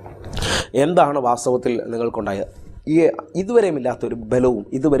എന്താണ് വാസ്തവത്തിൽ നിങ്ങൾക്കുണ്ടായത്? ഇതുവരെയും ഇല്ലാത്തൊരു ബലവും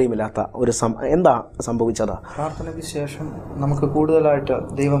ഇതുവരെയും ഇല്ലാത്ത ഒരു എന്താ സംഭവിച്ചത്? പ്രാർത്ഥനയ്ക്ക് ശേഷം നമുക്ക് കൂടുതലായിട്ട്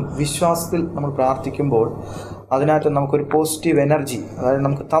ദൈവം വിശ്വാസത്തിൽ നമ്മൾ പ്രാർത്ഥിക്കുമ്പോൾ അതിനകത്ത് നമുക്കൊരു പോസിറ്റീവ് എനർജി, അതായത്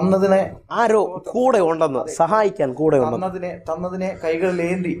നമുക്ക് തന്നതിനെ ആരോ കൂടെ ഉണ്ടെന്ന് സഹായിക്കാൻ കൂടെ തന്നതിനെ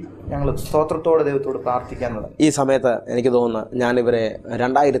കൈകളിലേന്തി ഞങ്ങൾ സ്തോത്രത്തോടെ ദൈവത്തോട് പ്രാർത്ഥിക്കാൻ തുടങ്ങി. ഈ സമയത്ത് എനിക്ക് തോന്നുന്നു ഞാനിവരെ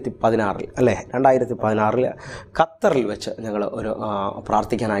 2016 ഖത്തറിൽ വെച്ച് ഞങ്ങൾ ഒരു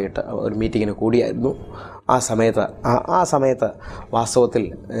പ്രാർത്ഥിക്കാനായിട്ട് ഒരു മീറ്റിങ്ങിന് കൂടിയായിരുന്നു. ആ സമയത്ത് വാസ്തവത്തിൽ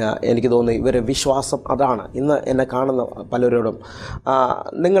എനിക്ക് തോന്നുന്നു ഇവരെ വിശ്വാസം അതാണ്. ഇന്ന് എന്നെ കാണുന്ന പലരോടും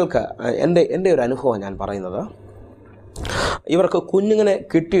നിങ്ങൾക്ക് എൻ്റെ ഒരു അനുഭവം ഞാൻ പറയുന്നത്, ഇവർക്ക് കുഞ്ഞുങ്ങളെ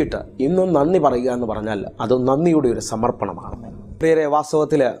കിട്ടിയിട്ട് ഇന്നും നന്ദി പറയുക എന്ന് പറഞ്ഞാൽ അത് നന്ദിയുടെ ഒരു സമർപ്പണമാണ്. പ്രിയരെ,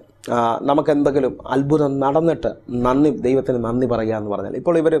 വാസ്തവത്തിൽ നമുക്കെന്തെങ്കിലും അത്ഭുതം നടന്നിട്ട് ദൈവത്തിന് നന്ദി പറയുക എന്ന് പറഞ്ഞാൽ,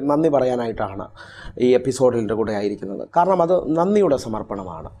 ഇപ്പോൾ ഇവർ നന്ദി പറയാനായിട്ടാണ് ഈ എപ്പിസോഡിൻ്റെ കൂടെ ആയിരിക്കുന്നത്. കാരണം അത് നന്ദിയുടെ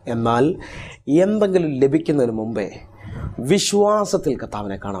സമർപ്പണമാണ്. എന്നാൽ എന്തെങ്കിലും ലഭിക്കുന്നതിന് മുമ്പേ വിശ്വാസത്തിൽ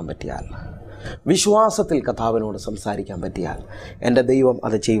കർത്താവിനെ കാണാൻ പറ്റിയാൽ, വിശ്വാസത്തിൽ കർത്താവിനോട് സംസാരിക്കാൻ പറ്റിയാൽ എൻ്റെ ദൈവം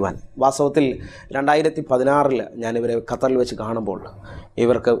അത് ചെയ്യുവാൻ. വാസ്തവത്തിൽ 2016 ഞാനിവരെ ഖത്തറിൽ വെച്ച് കാണുമ്പോൾ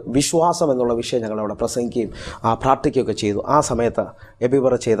ഇവർക്ക് വിശ്വാസം എന്നുള്ള വിഷയം ഞങ്ങളവിടെ പ്രസംഗിക്കുകയും പ്രാർത്ഥിക്കുകയൊക്കെ ചെയ്തു. ആ സമയത്ത്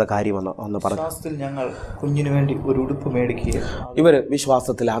എബിബർ ചെയ്ത കാര്യമെന്ന് ഒന്ന് പറഞ്ഞു. ഞങ്ങൾ കുഞ്ഞിന് വേണ്ടി ഒരു ഉടുപ്പ് മേടിക്കുകയും ഇവർ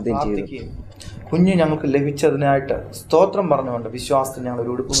വിശ്വാസത്തിൽ ആദ്യം ചെയ്തു. കുഞ്ഞ് ഞങ്ങൾക്ക് ലഭിച്ചതിനായിട്ട് സ്തോത്രം പറഞ്ഞുകൊണ്ട് വിശ്വാസത്തിൽ ഞങ്ങൾ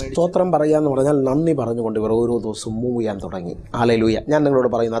ഒരു ഉടുപ്പ് മേടിച്ചു. സ്തോത്രം പറയുക എന്ന് പറഞ്ഞാൽ നന്ദി പറഞ്ഞുകൊണ്ട് ഇവർ ഓരോ ദിവസവും മൂവ് ചെയ്യാൻ തുടങ്ങി. ഹല്ലേലൂയ. ഞാൻ നിങ്ങളോട്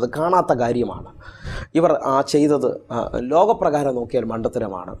പറയുന്നത് അത് കാണാത്ത കാര്യമാണ്. ഇവർ ചെയ്തത് ലോകപ്രകാരം നോക്കിയാൽ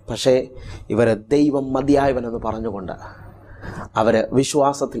മണ്ടത്തരമാണ്. പക്ഷേ ഇവർ ദൈവം മതിയായവനെന്ന് പറഞ്ഞുകൊണ്ട് അവർ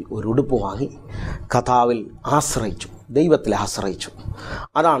വിശ്വാസത്തിൽ ഒരു ഉടുപ്പ് വാങ്ങി കർത്താവിൽ ആശ്രയിച്ചു, ദൈവത്തിൽ ആശ്രയിച്ചു.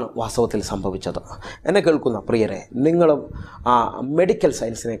 അതാണ് വാസ്തവത്തിൽ സംഭവിച്ചത്. എന്നെ കേൾക്കുന്ന പ്രിയരെ, നിങ്ങളും മെഡിക്കൽ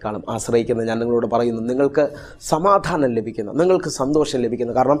സയൻസിനേക്കാളും ആശ്രയിക്കുന്ന ഞാൻ നിങ്ങളോട് പറയുന്നു, നിങ്ങൾക്ക് സമാധാനം ലഭിക്കുന്ന, നിങ്ങൾക്ക് സന്തോഷം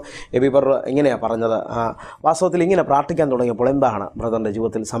ലഭിക്കുന്ന. കാരണം എബിബർ ഇങ്ങനെയാണ് പറഞ്ഞത്, വാസ്തവത്തിൽ ഇങ്ങനെ പ്രാർത്ഥിക്കാൻ തുടങ്ങിയപ്പോൾ എന്താണ് ബ്രദറിൻ്റെ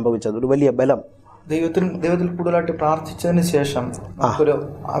ജീവിതത്തിൽ സംഭവിച്ചത്? ഒരു വലിയ ബലം. ദൈവത്തിൽ കൂടുതലായിട്ട് പ്രാർത്ഥിച്ചതിന് ശേഷം നമുക്കൊരു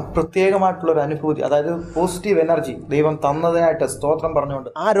പ്രത്യേകമായിട്ടുള്ളൊരു അനുഭൂതി, അതായത് പോസിറ്റീവ് എനർജി ദൈവം തന്നതിനായിട്ട് സ്തോത്രം പറഞ്ഞുകൊണ്ട്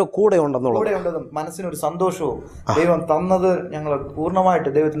ആരോ കൂടെ ഉണ്ടെന്നുള്ളതും മനസ്സിനൊരു സന്തോഷവും ദൈവം തന്നത് ഞങ്ങൾ പൂർണ്ണമായിട്ട്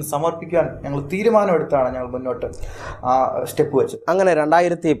ദൈവത്തിന് സമർപ്പിക്കാൻ ഞങ്ങൾ തീരുമാനമെടുത്താണ് ഞങ്ങൾ മുന്നോട്ട് സ്റ്റെപ്പ് വെച്ചത്. അങ്ങനെ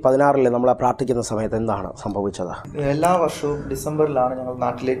 2016 നമ്മൾ പ്രാർത്ഥിക്കുന്ന സമയത്ത് എന്താണ് സംഭവിച്ചത്? എല്ലാ വർഷവും ഡിസംബറിലാണ് ഞങ്ങൾ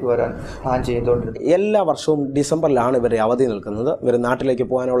നാട്ടിലേക്ക് വരാൻ പ്ലാൻ ചെയ്തുകൊണ്ടിരുന്നത്. എല്ലാ വർഷവും ഡിസംബറിലാണ് ഇവർ അവധി നിൽക്കുന്നത്. ഇവർ നാട്ടിലേക്ക്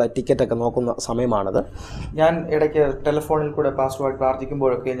പോകാനുള്ള ടിക്കറ്റൊക്കെ നോക്കുന്ന സമയമാണത്. ഞാൻ ഇടയ്ക്ക് ടെലിഫോണിൽ കൂടെ പാസ്റ്ററുമായിട്ട്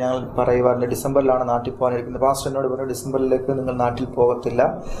പ്രാർത്ഥിക്കുമ്പോഴൊക്കെ ഞങ്ങൾ പറയുവാറുണ്ട്, ഡിസംബറിലാണ് നാട്ടിൽ പോകാനിരിക്കുന്നത്. പാസ്റ്റർ എന്നോട് പറഞ്ഞു, ഡിസംബറിലേക്ക് നിങ്ങൾ നാട്ടിൽ പോകത്തില്ല,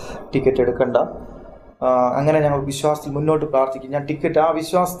 ടിക്കറ്റ് എടുക്കണ്ട. അങ്ങനെ ഞങ്ങൾ വിശ്വാസത്തിൽ മുന്നോട്ട് പ്രാർത്ഥിക്കും. ആ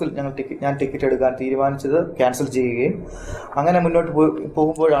വിശ്വാസത്തിൽ ഞാൻ ടിക്കറ്റ് എടുക്കാൻ തീരുമാനിച്ചത് ക്യാൻസൽ ചെയ്യുകയും അങ്ങനെ മുന്നോട്ട്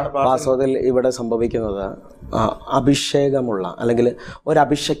പോകുമ്പോഴാണ് വാസ്തവത്തിൽ ഇവിടെ സംഭവിക്കുന്നത്, അഭിഷേകമുള്ള അല്ലെങ്കിൽ ഒരു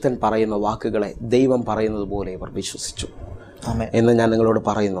അഭിഷക്തൻ പറയുന്ന വാക്കുകളെ ദൈവം പറയുന്നത് പോലെ ഇവർ വിശ്വസിച്ചു എന്ന് ഞാൻ നിങ്ങളോട്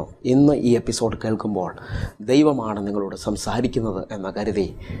പറയുന്നു. ഇന്ന് ഈ എപ്പിസോഡ് കേൾക്കുമ്പോൾ ദൈവമാണ് നിങ്ങളോട് സംസാരിക്കുന്നത് എന്ന് കരുതി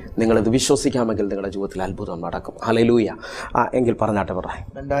നിങ്ങളിത് വിശ്വസിക്കാമെങ്കിൽ നിങ്ങളുടെ ജീവിതത്തിൽ അത്ഭുതം നടക്കും. ഹല്ലേലൂയ. എങ്കിൽ പറഞ്ഞാട്ടെ.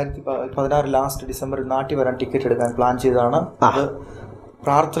 2016 ലാസ്റ്റ് ഡിസംബറിൽ നാട്ടിൽ വരാൻ ടിക്കറ്റ് എടുക്കാൻ പ്ലാൻ ചെയ്തതാണ്. അത്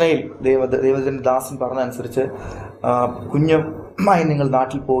പ്രാർത്ഥനയിൽ ദൈവത്തിൻ്റെ ദാസൻ പറഞ്ഞതനുസരിച്ച് കുഞ്ഞുമായി നിങ്ങൾ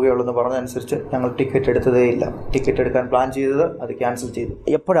നാട്ടിൽ പോവുകയുള്ളൂ പറഞ്ഞതനുസരിച്ച് ഞങ്ങൾ ടിക്കറ്റ് എടുത്തതേയില്ല. ടിക്കറ്റ് എടുക്കാൻ പ്ലാൻ ചെയ്തത് അത് ക്യാൻസൽ ചെയ്തു.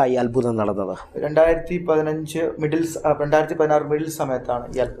 എപ്പോഴായി അത്ഭുതം നടന്നത്? 2016 മിഡിൽ സമയത്താണ്.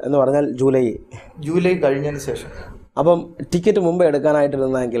 എന്ന് പറഞ്ഞാൽ ജൂലൈ കഴിഞ്ഞതിന് ശേഷം അപ്പം ടിക്കറ്റ് മുമ്പേ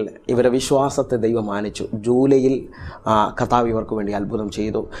എടുക്കാനായിട്ടിരുന്നെങ്കിൽ ഇവരെ വിശ്വാസത്തെ ദൈവം മാനിച്ചു. ജൂലൈയിൽ കർത്താവ് ഇവർക്ക് വേണ്ടി അത്ഭുതം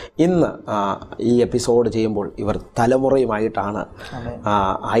ചെയ്തു. ഇന്ന് ഈ എപ്പിസോഡ് ചെയ്യുമ്പോൾ ഇവർ തലമുറയുമായിട്ടാണ്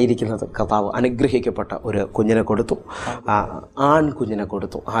ആയിരിക്കുന്നത്. കർത്താവ് അനുഗ്രഹിക്കപ്പെട്ട ഒരു കുഞ്ഞിനെ കൊടുത്തു, ആൺകുഞ്ഞിനെ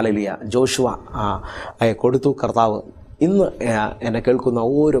കൊടുത്തു. ഹല്ലേലൂയ. ജോഷുവ കൊടുത്തു കർത്താവ്. ഇന്ന് എന്നെ കേൾക്കുന്ന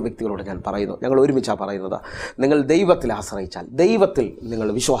ഓരോ വ്യക്തികളോട് ഞാൻ പറയുന്നു, ഞങ്ങൾ ഒരുമിച്ചാണ് പറയുന്നത്, നിങ്ങൾ ദൈവത്തിൽ ആശ്രയിച്ചാൽ, ദൈവത്തിൽ നിങ്ങൾ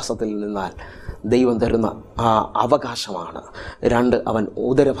വിശ്വാസത്തിൽ നിന്നാൽ ദൈവം തരുന്ന അവകാശമാണ്. 2, അവൻ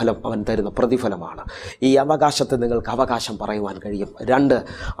ഉദരഫലം അവൻ തരുന്ന പ്രതിഫലമാണ്. ഈ അവകാശത്തെ നിങ്ങൾക്ക് അവകാശം പറയുവാൻ കഴിയും. 2,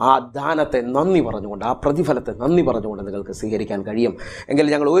 ആ ദാനത്തെ നന്ദി പറഞ്ഞുകൊണ്ട്, ആ പ്രതിഫലത്തെ നന്ദി പറഞ്ഞുകൊണ്ട് നിങ്ങൾക്ക് സ്വീകരിക്കാൻ കഴിയും.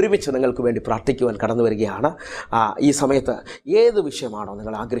 എങ്കിൽ ഞങ്ങൾ ഒരുമിച്ച് നിങ്ങൾക്ക് വേണ്ടി പ്രാർത്ഥിക്കുവാൻ കടന്നു വരികയാണ്. ഈ സമയത്ത് ഏത് വിഷയമാണോ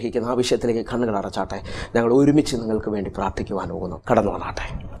നിങ്ങൾ ആഗ്രഹിക്കുന്നത് ആ വിഷയത്തിലേക്ക് കണ്ണുകൾ അടച്ചാട്ടെ. ഞങ്ങൾ ഒരുമിച്ച് നിങ്ങൾക്ക് വേണ്ടി പ്രാർത്ഥിക്കുവാൻ പോകുന്നു. കടന്നു വന്നാട്ടെ.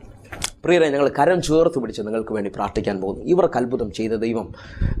 പ്രിയരെ, ഞങ്ങൾ കരം ചേർത്ത് പിടിച്ച് നിങ്ങൾക്ക് വേണ്ടി പ്രാർത്ഥിക്കാൻ പോകുന്നു. ഇവർക്ക് അത്ഭുതം ചെയ്ത ദൈവം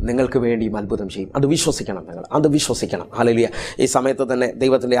നിങ്ങൾക്ക് വേണ്ടിയും അത്ഭുതം ചെയ്യും. അത് വിശ്വസിക്കണം, നിങ്ങൾ അത് വിശ്വസിക്കണം. ഹല്ലേലൂയ. ഈ സമയത്ത് തന്നെ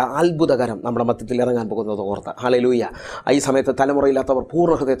ദൈവത്തിൻ്റെ അത്ഭുതകരം നമ്മുടെ മധ്യത്തിൽ ഇറങ്ങാൻ പോകുന്നത് ഓർത്ത് ഹല്ലേലൂയ. ഈ സമയത്ത് തലമുറയില്ലാത്തവർ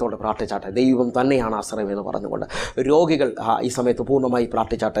പൂർണ്ണ ഹൃദയത്തോടെ പ്രാർത്ഥിച്ചാട്ടെ. ദൈവം തന്നെയാണ് ആശ്രയം എന്ന് പറഞ്ഞുകൊണ്ട് രോഗികൾ ഈ സമയത്ത് പൂർണ്ണമായി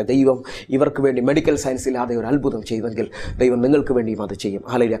പ്രാർത്ഥിച്ചാട്ടെ. ദൈവം ഇവർക്ക് വേണ്ടി മെഡിക്കൽ സയൻസ് ഇല്ലാതെ ഒരു അത്ഭുതം ചെയ്തെങ്കിൽ ദൈവം നിങ്ങൾക്ക് വേണ്ടിയും അത് ചെയ്യും.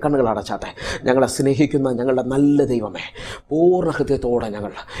 ഹല്ലേലൂയ. കണ്ണുകൾ അടച്ചാട്ടെ. ഞങ്ങളെ സ്നേഹിക്കുന്ന ഞങ്ങളുടെ നല്ല ദൈവമേ, പൂർണ്ണ ഹൃദയത്തോടെ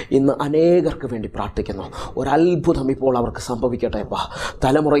ഞങ്ങൾ ഇന്ന് അനേകർക്ക് വേണ്ടി പ്രാർത്ഥിക്കുന്നു. ഒരത്ഭുതം ഇപ്പോൾ അവർക്ക് സംഭവിക്കട്ടെ.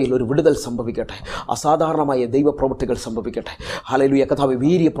 തലമുറയിൽ ഒരു വിടുതൽ സംഭവിക്കട്ടെ. അസാധാരണമായ ദൈവപ്രവൃത്തികൾ സംഭവിക്കട്ടെ. ഹല്ലേലൂയ. കർത്താവേ,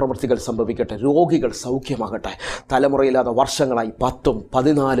 വീര്യപ്രവൃത്തികൾ സംഭവിക്കട്ടെ. രോഗികൾ സൗഖ്യമാകട്ടെ. തലമുറയില്ലാതെ വർഷങ്ങളായി 10,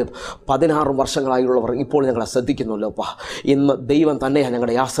 14, 16 വർഷങ്ങളായുള്ളവർ ഇപ്പോൾ ഞങ്ങളെ ശ്രദ്ധിക്കുന്നുല്ലോ. ഇന്ന് ദൈവം തന്നെയാണ്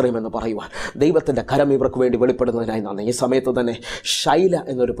ഞങ്ങളുടെ ആശ്രയം എന്ന് പറയുവാൻ ദൈവത്തിൻ്റെ കരം ഇവർക്ക് വേണ്ടി വെളിപ്പെടുന്നതിനായി നന്ദി. ഈ സമയത്ത് തന്നെ ശൈല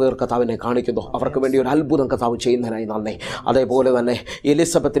എന്നൊരു പേർ കർത്താവിനെ കാണിക്കുന്നു. അവർക്ക് വേണ്ടി ഒരു അത്ഭുതം കർത്താവ് ചെയ്യുന്നതിനായി നന്ദി. അതേപോലെ തന്നെ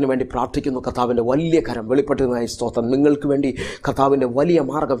എലിസബത്തിന് വേണ്ടി പ്രാർത്ഥിക്കുന്നു. കർത്താവിൻ്റെ വലിയ കരം വെളിപ്പെട്ടതിനായി സ്തോത്രം. നിങ്ങൾക്ക് വേണ്ടി കർത്താവിൻ്റെ വലിയ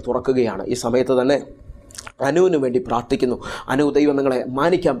മാർഗം തുറക്കുകയാണ്. ഈ സമയത്ത് തന്നെ അനുവിന് വേണ്ടി പ്രാർത്ഥിക്കുന്നു. അനു, ദൈവം നിങ്ങളെ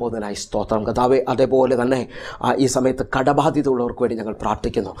മാനിക്കാൻ പോകുന്നതിനായി സ്തോത്രം കർത്താവേ. അതേപോലെ തന്നെ ഈ സമയത്ത് കടബാധ്യത ഉള്ളവർക്ക് വേണ്ടി ഞങ്ങൾ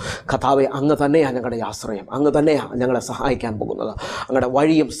പ്രാർത്ഥിക്കുന്നു. കർത്താവേ, അങ്ങ് തന്നെയാണ് ഞങ്ങളുടെ ആശ്രയം, അങ്ങ് തന്നെയാണ് ഞങ്ങളെ സഹായിക്കാൻ പോകുന്നത്. അങ്ങയുടെ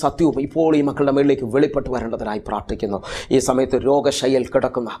വഴിയും സത്യവും ഇപ്പോൾ ഈ മക്കളുടെ മുകളിലേക്ക് വെളിപ്പെട്ട് വരേണ്ടതിനായി പ്രാർത്ഥിക്കുന്നു. ഈ സമയത്ത് രോഗശയ്യയിൽ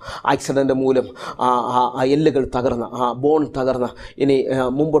കിടക്കുന്ന, ആക്സിഡൻറ്റ് മൂലം എല്ലുകൾ തകർന്ന്, ബോൺ തകർന്ന് ഇനി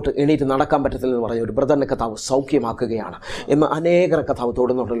മുമ്പോട്ട് എണീറ്റ് നടക്കാൻ പറ്റത്തില്ലെന്ന് പറഞ്ഞ ഒരു ബ്രദറിനെ കർത്താവ് സൗഖ്യമാക്കുകയാണ്. ഇന്ന് അനേകരെ കർത്താവ്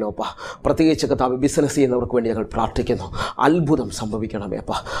തൊടുന്നുണ്ടല്ലോ. പ്രത്യേകിച്ച് കർത്താവ് ബിസിനസ് ചെയ്യുന്നവർക്ക് വേണ്ടി ഞങ്ങൾ പ്രാർത്ഥിക്കുന്നു. അത്ഭുതം സംഭവിക്കണമേ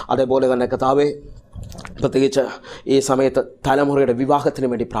അപ്പ. അതേപോലെ തന്നെ കർത്താവേ, പ്രത്യേകിച്ച് ഈ സമയത്ത് തലമുറയുടെ വിവാഹത്തിന്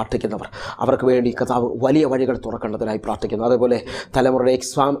വേണ്ടി പ്രാർത്ഥിക്കുന്നവർ, അവർക്ക് വേണ്ടി കർത്താവ് വലിയ വഴികൾ തുറക്കേണ്ടതിനായി പ്രാർത്ഥിക്കുന്നു. അതേപോലെ തലമുറയുടെ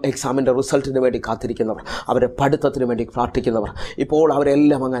എക്സാമിൻ്റെ റിസൾട്ടിന് വേണ്ടി കാത്തിരിക്കുന്നവർ, അവരുടെ പഠിത്തത്തിന് വേണ്ടി പ്രാർത്ഥിക്കുന്നവർ, ഇപ്പോൾ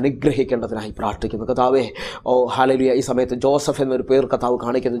അവരെല്ലാം അങ്ങ് അനുഗ്രഹിക്കേണ്ടതിനായി പ്രാർത്ഥിക്കുന്നു. കർത്താവേ, ഹല്ലേലൂയ. ഈ സമയത്ത് ജോസഫ് എന്നൊരു പേർ കർത്താവ്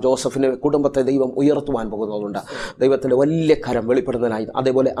കാണിക്കുന്നു. ജോസഫിൻ്റെ കുടുംബത്തെ ദൈവം ഉയർത്തുവാൻ പോകുന്നതുകൊണ്ട് ദൈവത്തിൻ്റെ വലിയ കരം വെളിപ്പെടുന്നതിനായി.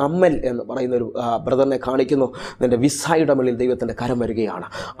 അതേപോലെ അമ്മൽ എന്ന് പറയുന്നൊരു ബ്രദറിനെ കാണിക്കുന്നു. നിൻ്റെ വിസയുടെ മുകളിൽ ദൈവത്തിൻ്റെ കരം വരികയാണ്.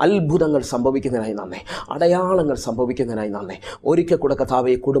 അത്ഭുതങ്ങൾ സംഭവിക്കുന്നതിനായി നന്ദി, അടയാളങ്ങൾ സംഭവിക്കുന്നതിനായി നന്ദി. ഒരിക്കൽ കൂടെ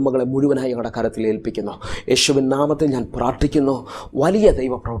കർത്താവേ, കുടുംബങ്ങളെ മുഴുവനായി ഞങ്ങളുടെ കരത്തിൽ ഏൽപ്പിക്കുന്നു. യേശുവിൻ നാമത്തിൽ ഞാൻ പ്രാർത്ഥിക്കുന്നു. വലിയ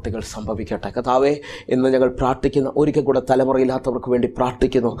ദൈവപ്രവൃത്തികൾ സംഭവിക്കട്ടെ. കർത്താവേ, ഇന്ന് ഞങ്ങൾ പ്രാർത്ഥിക്കുന്ന ഒരിക്കൽ കൂടെ തലമുറയില്ലാത്തവർക്ക് വേണ്ടി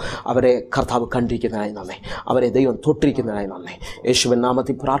പ്രാർത്ഥിക്കുന്നു. അവരെ കർത്താവ് കണ്ടിരിക്കുന്നതിനായി നന്ദി, അവരെ ദൈവം തൊട്ടിരിക്കുന്നതിനായി നന്ദി. യേശുവിൻ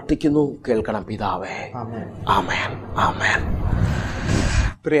നാമത്തിൽ പ്രാർത്ഥിക്കുന്നു. കേൾക്കണം പിതാവേ. ആമേൻ, ആമേൻ.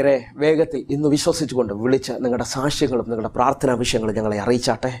 പ്രിയരെ, വേഗത്തിൽ ഇന്ന് വിശ്വസിച്ചുകൊണ്ട് വിളിച്ച് നിങ്ങളുടെ സാക്ഷ്യങ്ങളും നിങ്ങളുടെ പ്രാർത്ഥനാ വിഷയങ്ങളും ഞങ്ങളെ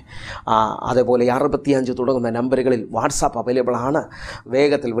അറിയിച്ചാട്ടെ. അതേപോലെ 65 തുടങ്ങുന്ന നമ്പറുകളിൽ വാട്സാപ്പ് അവൈലബിൾ ആണ്.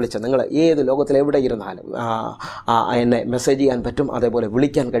 വേഗത്തിൽ വിളിച്ച് നിങ്ങൾ ഏത് ലോകത്തിൽ എവിടെ ഇരുന്നാലും എന്നെ മെസ്സേജ് ചെയ്യാൻ പറ്റും. അതേപോലെ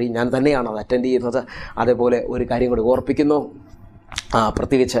വിളിക്കാൻ കഴിയും. ഞാൻ തന്നെയാണ് അത് അറ്റൻഡ് ചെയ്യുന്നത്. അതേപോലെ ഒരു കാര്യം കൂടി ഓർപ്പിക്കുന്നു.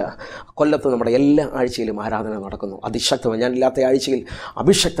 പ്രത്യേകിച്ച് കൊല്ലത്ത് നമ്മുടെ എല്ലാ ആഴ്ചയിലും ആരാധന നടക്കുന്നു. അതിശക്തമായി ഞാനില്ലാത്ത ആഴ്ചയിൽ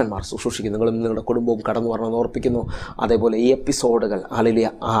അഭിഷക്തന്മാർ ശുശ്രൂഷിക്കുന്നു. നിങ്ങളും നിങ്ങളുടെ കുടുംബവും കടന്നു വരണമെന്ന് ഓർപ്പിക്കുന്നു. അതേപോലെ ഈ എപ്പിസോഡുകൾ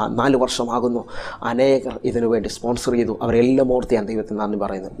 4 വർഷമാകുന്നു. അനേകർ ഇതിനു വേണ്ടി സ്പോൺസർ ചെയ്തു. അവരെല്ലാം ഓർത്ത് ഞാൻ ദൈവത്തിന് നന്ദി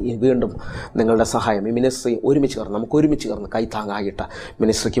പറയുന്നു. വീണ്ടും നിങ്ങളുടെ സഹായം ഈ മിനിസ്ട്രി നമുക്ക് ഒരുമിച്ച് ചേർന്ന് കൈത്താങ്ങായിട്ട്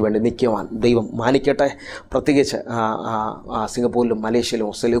മിനിസ്ട്രിക്ക് വേണ്ടി നിൽക്കുവാൻ ദൈവം മാനിക്കട്ടെ. പ്രത്യേകിച്ച് സിംഗപ്പൂരിലും മലേഷ്യയിലും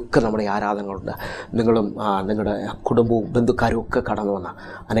ഓസ്ട്രേലിയയിലും ഒക്കെ നമ്മുടെ ആരാധനകളുണ്ട്. നിങ്ങളും നിങ്ങളുടെ കുടുംബവും ബന്ധുക്കാരും ഒക്കെ കടന്നു വന്ന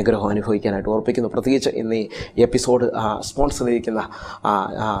അനുഗ്രഹം അനുഭവിക്കാനായിട്ട് ഓർപ്പിക്കുന്നു. പ്രത്യേകിച്ച് ഇന്ന് ഈ എപ്പിസോഡ് സ്പോൺസർ ചെയ്തിരിക്കുന്ന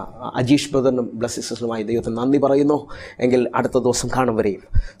അജീഷ് ബ്രദറിനും ബ്ലസ്സിസിനുമായി ദൈവത്തിന് നന്ദി പറയുന്നു. എങ്കിൽ അടുത്ത ദിവസം കാണും വരെയും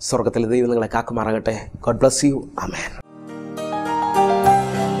സ്വർഗത്തിലെ ദൈവം നിങ്ങളെ കാക്കുമാറാകട്ടെ. God bless you. ആമേൻ.